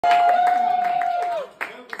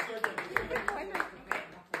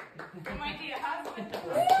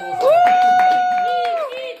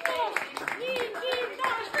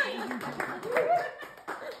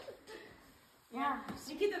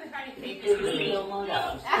the video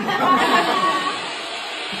models.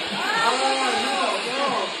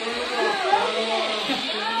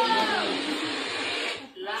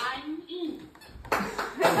 Line in.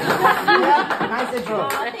 Nice intro.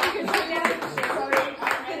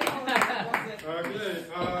 Okay,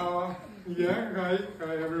 yeah,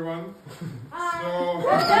 hi everyone. So,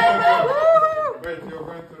 wait, you're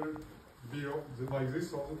going to be like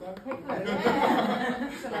this all the time?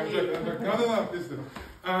 No, please do.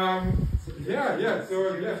 So you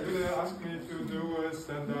asked me to do a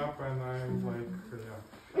stand-up, and I'm like,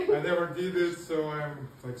 yeah, I never did it, so I'm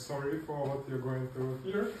like sorry for what you're going to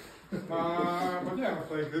hear. But yeah,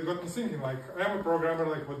 like it got me thinking. Like I'm a programmer.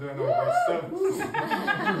 Like what do I know about stand-ups?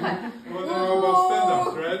 What do I know about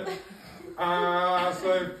stand-ups, right? So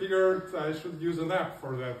I figured I should use an app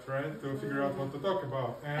for that, right? To figure out what to talk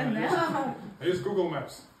about. And I use Google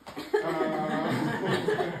Maps. I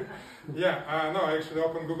actually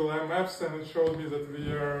opened Google Maps and it showed me that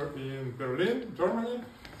we are in Berlin, Germany.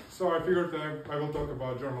 So I figured I will talk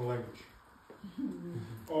about German language.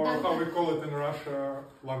 Or how we call it in Russia,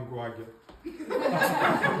 language.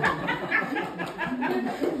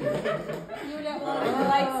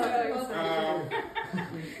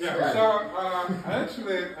 I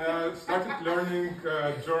actually started learning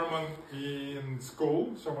German in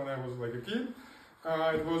school, so when I was like a kid.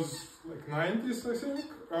 It was like 90s, I think,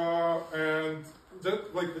 and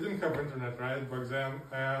that, like, we didn't have internet, right, back then,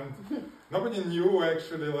 and nobody knew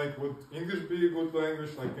actually, like, would English be a good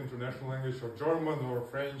language, like international language, or German, or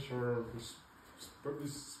French, or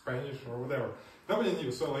Spanish, or whatever. Nobody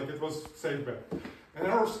knew, so, like, it was safe bet. And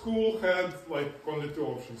our school had, like, only two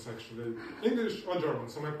options, actually, English or German.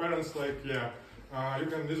 So my parents, like, yeah, you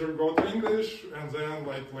can either go to English, and then,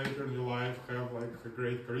 like, later in your life have, like, a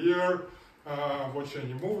great career, watch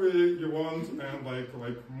any movie you want, and like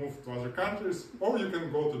move to other countries, or you can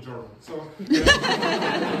go to German. So, yeah.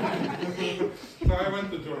 So I went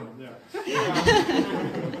to German, yeah.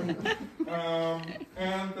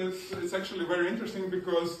 And it's actually very interesting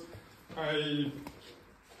because I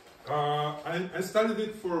studied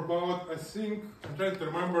it for about, I think, I'm trying to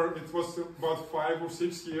remember, it was about 5 or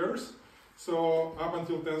 6 years. So up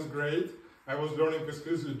until 10th grade. I was learning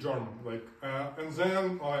exclusively German, and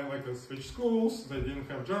then I switched schools. They didn't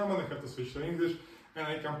have German. I had to switch to English, and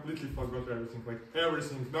I completely forgot everything. Like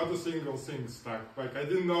everything, not a single thing stuck. Like I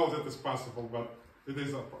didn't know that is possible, but it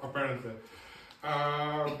is apparently.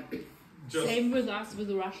 Same with us with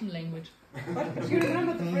the Russian language. But do you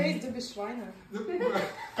remember the phrase "Du bist Schweine"? Du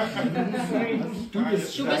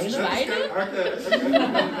bist Schweine? Okay.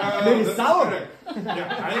 That's correct.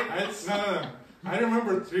 Yeah, I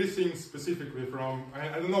remember 3 things specifically from,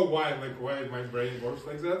 I don't know why my brain works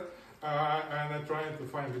like that, and I'm trying to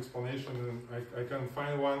find the explanation, and I can't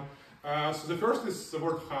find one. So the first is the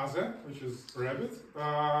word Hase, which is rabbit,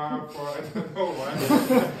 I don't know why.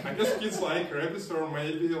 I guess kids like rabbits, or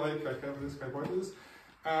maybe like I have this hypothesis.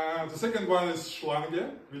 The second one is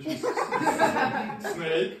Schlange, which is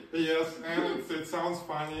snake, yes, and it sounds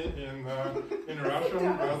funny in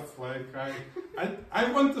Russian, but like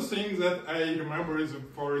I want to think that I remember it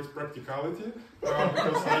for its practicality,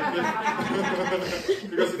 because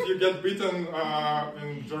if you get bitten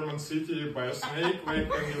in German city by a snake, like,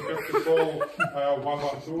 and you have to call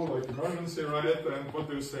 112, like emergency, right? And what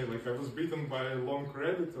do you say? Like, I was bitten by a long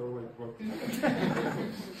rabbit, or like what?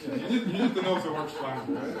 Yeah, you need to know the word Schlange.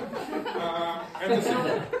 And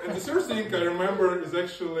the third thing I remember is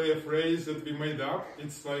actually a phrase that we made up.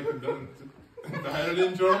 It's like entirely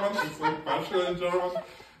in German, it's like partially in German.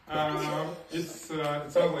 It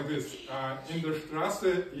sounds like this. In der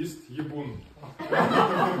Straße ist Jebun.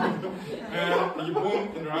 And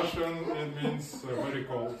Jebun in Russian, it means very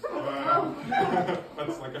cold.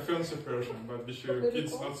 That's like a offensive version, but which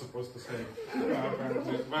kids not supposed to say,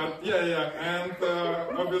 apparently. But and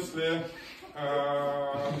obviously,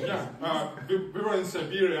 we were in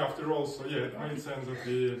Siberia after all, so yeah, it made sense that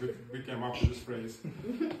we came up with this phrase.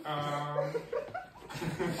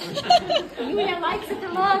 Julia likes it a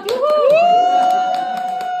lot.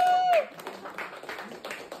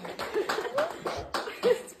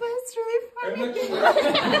 It's really funny.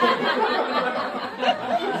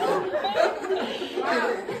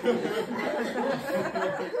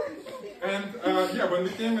 And when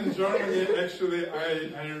we came in Germany, actually,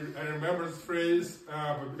 I remember this phrase,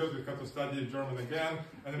 but because we had to study German again,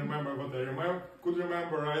 and I remember what I could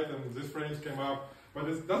remember, right? And this phrase came up. But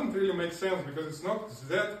it doesn't really make sense because it's not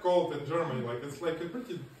that cold in Germany. Like it's like a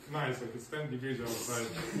pretty nice, like it's 10 degrees outside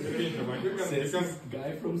in winter. Like you can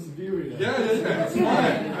guy from Siberia. Yeah, it's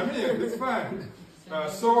fine. I mean, it's fine.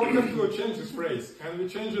 So we have to change this phrase, and we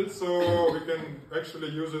change it so we can actually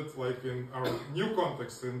use it like in our new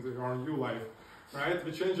context, in our new life, right?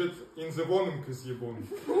 We change it in the Wohnung ist gebunden.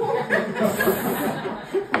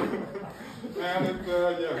 And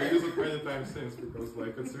yeah, we use it many times since because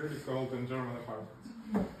like it's really cold in German apartments.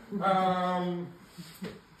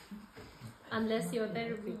 Unless you're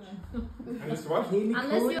very rich. And it's what?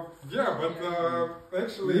 Unless you Yeah, but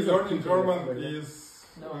actually learning German is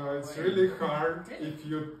it's really hard if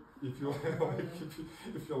you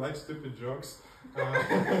like stupid jokes. Like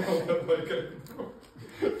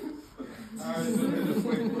I just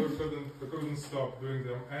like couldn't stop doing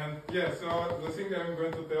them. And yeah, so the thing I'm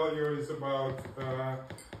going to tell you is about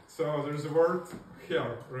so there's a word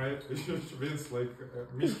here, right? Which means like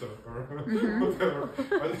Mister or whatever.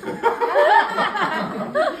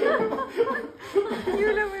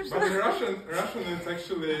 But in Russian it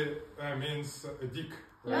actually means a dick.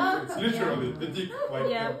 Right? It's literally a dick.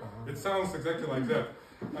 Like it sounds exactly like that.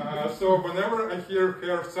 So whenever I hear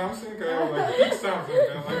something, I like dick something.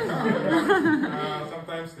 And like,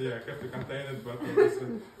 sometimes I have to contain it, but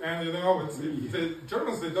and you know, the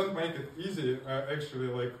Germans they don't make it easy. Actually,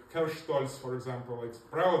 like Herr Stolz, for example, like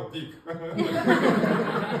proud dick, or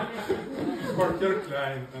Herr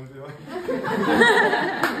Klein, and they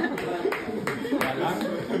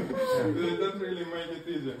don't really make it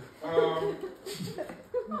easy.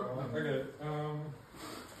 Okay.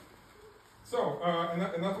 So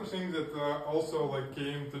another thing that also like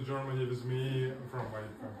came to Germany with me from my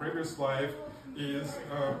previous life is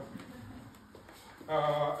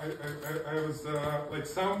I was like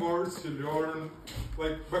some words you learn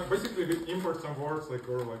like basically we import some words like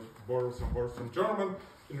or like borrow some words from German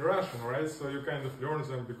in Russian, right? So you kind of learn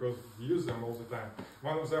them because you use them all the time.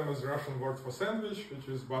 One of them is Russian word for sandwich, which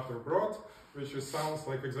is butterbrot, which sounds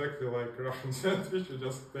like exactly like Russian sandwich. You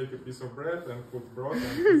just take a piece of bread and put broth,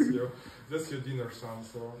 and that's your dinner son.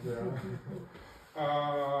 So yeah,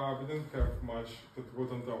 we didn't have much to put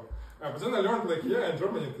on top. But then I learned like in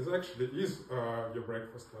Germany it actually is your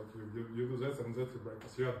breakfast. Like you do that and that's your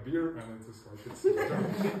breakfast. You add beer and it is like it's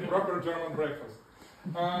proper German breakfast.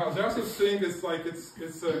 The other thing is like it's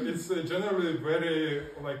generally very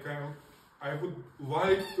like I would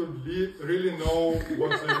like to really know what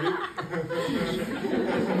the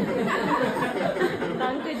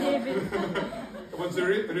what the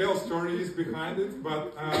real story is behind it,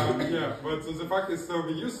 but yeah. But the fact is, so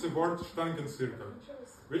we use the word Stangenzirkel,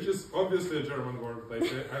 which is obviously a German word.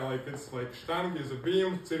 Like I like it's like Stang is a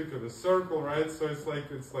beam, Zirkel is circle, right? So it's like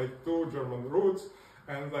two German roots,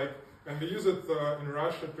 and like. And we use it in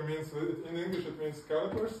Russia to mean, in English it means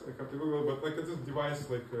calipers, I have to Google, but like it's a device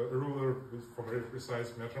like a ruler for very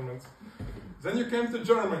precise measurements. Then you came to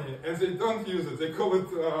Germany and they don't use it, they call it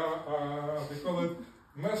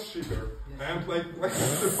Messschicker. Yes. And like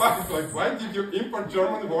the fact, like why did you import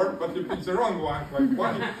German word but you picked the wrong one? Like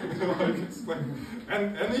why? Like, it's like,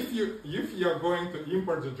 and if you are going to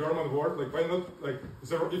import the German word, like why not like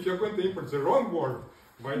if you're going to import the wrong word,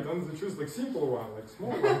 why don't they choose like simple one, like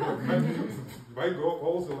small one? Why go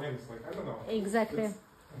all the lengths? Like I don't know. Exactly.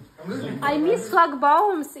 I miss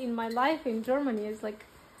Schlagbaums in my life in Germany. It's like,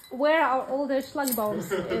 where are all the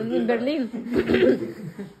Schlagbaums in Berlin?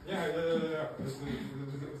 Yeah. It's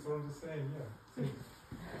sort of the same. Yeah.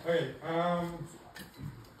 Okay.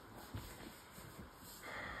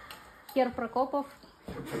 Herr Prokopov.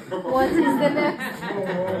 What is the next?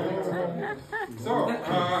 So,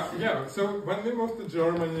 yeah, so when we moved to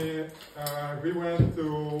Germany, we went to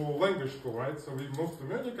language school, right? So we moved to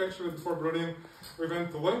Munich actually before Berlin. We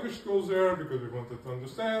went to language school there because we wanted to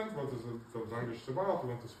understand what is the language about. We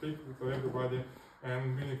want to speak to everybody,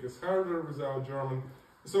 and Munich is harder without German.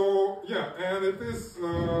 So, yeah, and it is,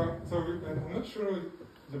 I'm not sure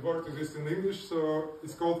the word exists in English, so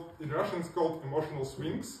it's called, in Russian it's called emotional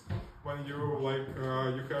swings. When you like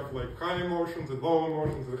you have like high emotions and low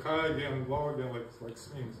emotions, and high again and low again, like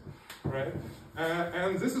swings, right?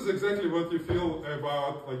 And this is exactly what you feel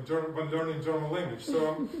about like when learning German language.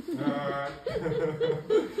 So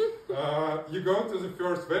you go to the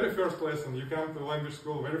very first lesson. You come to language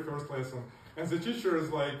school, very first lesson, and the teacher is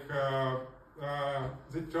like.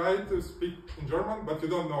 They try to speak in German, but you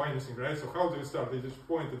don't know anything, right? So how do you start? They just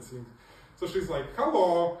point at things. So she's like,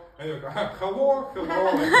 hello, and you're like, hello, like,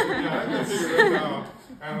 yeah, I can figure it out.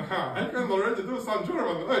 And I can already do some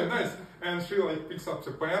German, oh, nice. And she like picks up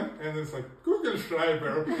the pen, and it's like,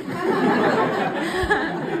 Kugelschreiber.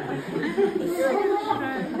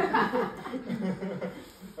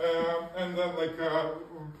 And then like,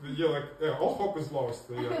 you're like, all hope is lost.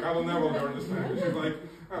 Like, I will never learn this language. She's like,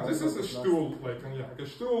 this is a stool, like, yeah, like a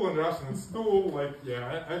stool in Russian, it's stool, like,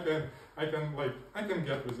 yeah, I can. I can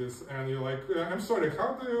get with this. And you're like, I'm sorry,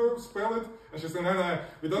 how do you spell it? And she said, no,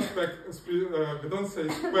 we don't say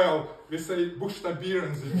spell, we say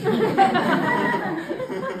buchstabieren Sie.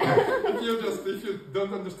 If you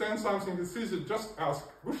don't understand something, it's easy, just ask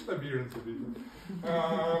buchstabieren Sie bitte.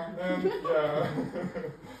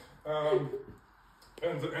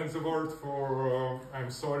 And the word for I'm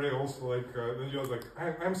sorry also, like then you're like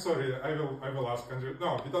I'm sorry, I will ask. And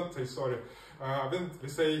no, we don't say sorry. Then we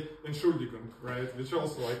say Entschuldigung, right? Which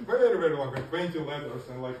also like very, very long, like 20 letters,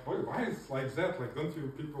 and like why is it like that? Like don't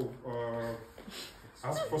you people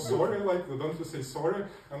ask for sorry? Like don't you say sorry?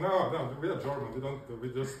 And no, we are German. We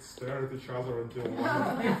just stare at each other until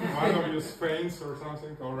one of you faints or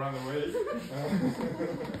something or run away.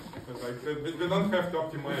 Like we don't have to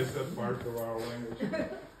optimize that part of our language.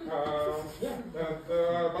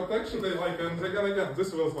 But actually, like, and again,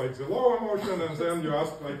 this was like the low emotion, and then you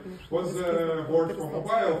ask like, what's the word for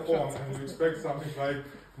mobile phone, and you expect something like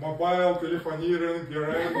mobile, telefonieren,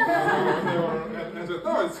 gerät, and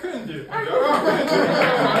no, it's handy. And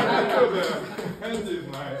handy is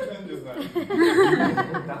nice, handy is nice.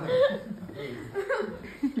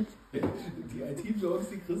 Die IT-Jokes,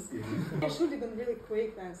 die Christian. Entschuldigung really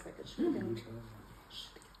quick, then it's like Entschuldigung.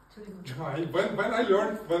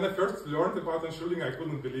 When I first learned about Entschuldigung, I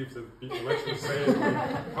couldn't believe that people actually say it.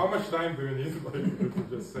 Like, how much time do you need to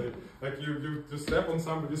just say? Like you step on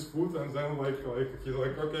somebody's foot and then like he's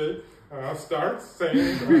like, okay, start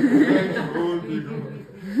saying Entschuldigung.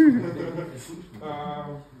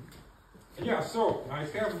 Yeah, so I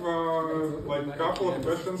have like a couple of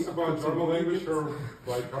questions about German language or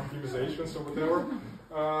like optimizations or whatever.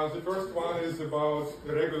 The first one is about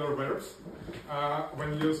irregular verbs.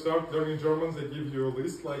 When you start learning German, they give you a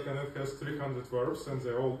list, like, and it has 300 verbs, and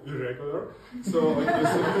they're all irregular. So, like,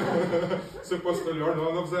 you're supposed to learn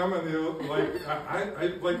one of them, and you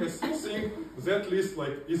I still think that list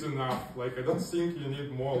like is enough. Like, I don't think you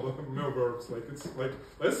need more verbs. Like, it's like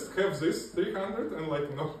let's have this 300 and like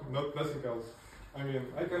nothing else. I mean,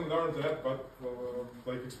 I can learn that, but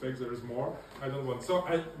like expect there is more. I don't want. So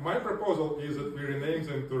my proposal is that we rename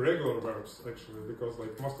them to regular verbs, actually, because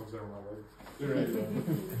like most of them are like irregular.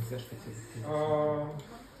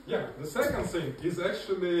 Yeah, the second thing is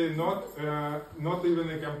actually not even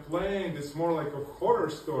a complaint. It's more like a horror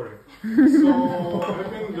story. So I've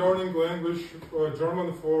been learning language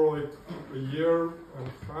German for like a year and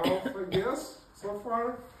a half, I guess, so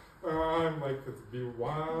far. I'm like at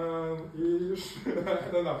B1-ish,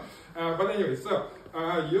 I don't know. But anyway, so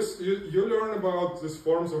you learn about these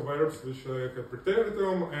forms of verbs which have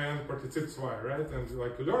Präteritum and Partizip zwei, right? And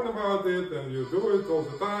like you learn about it and you do it all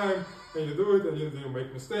the time, and you do it and you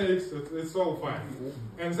make mistakes, it's all fine.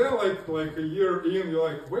 And then like a year in, you're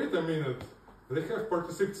like, wait a minute, they have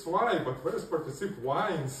Partizip zwei, but where's Partizip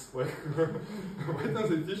wines? Like, why don't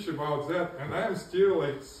they teach about that? And I am still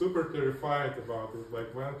like super terrified about it.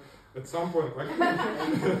 Like when at some point, like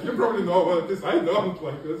you probably know what it is. I don't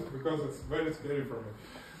like this because it's very scary for me.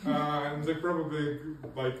 And they probably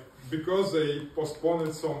like because they postpone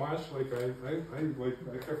it so much. Like I have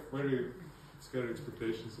very scary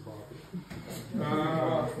expectations about it.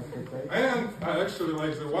 And I actually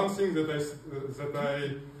like the one thing that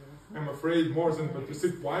I'm afraid more than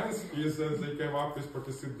Partizip wines is that they came up with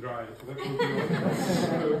Partizip dry. That would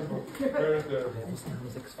be very terrible.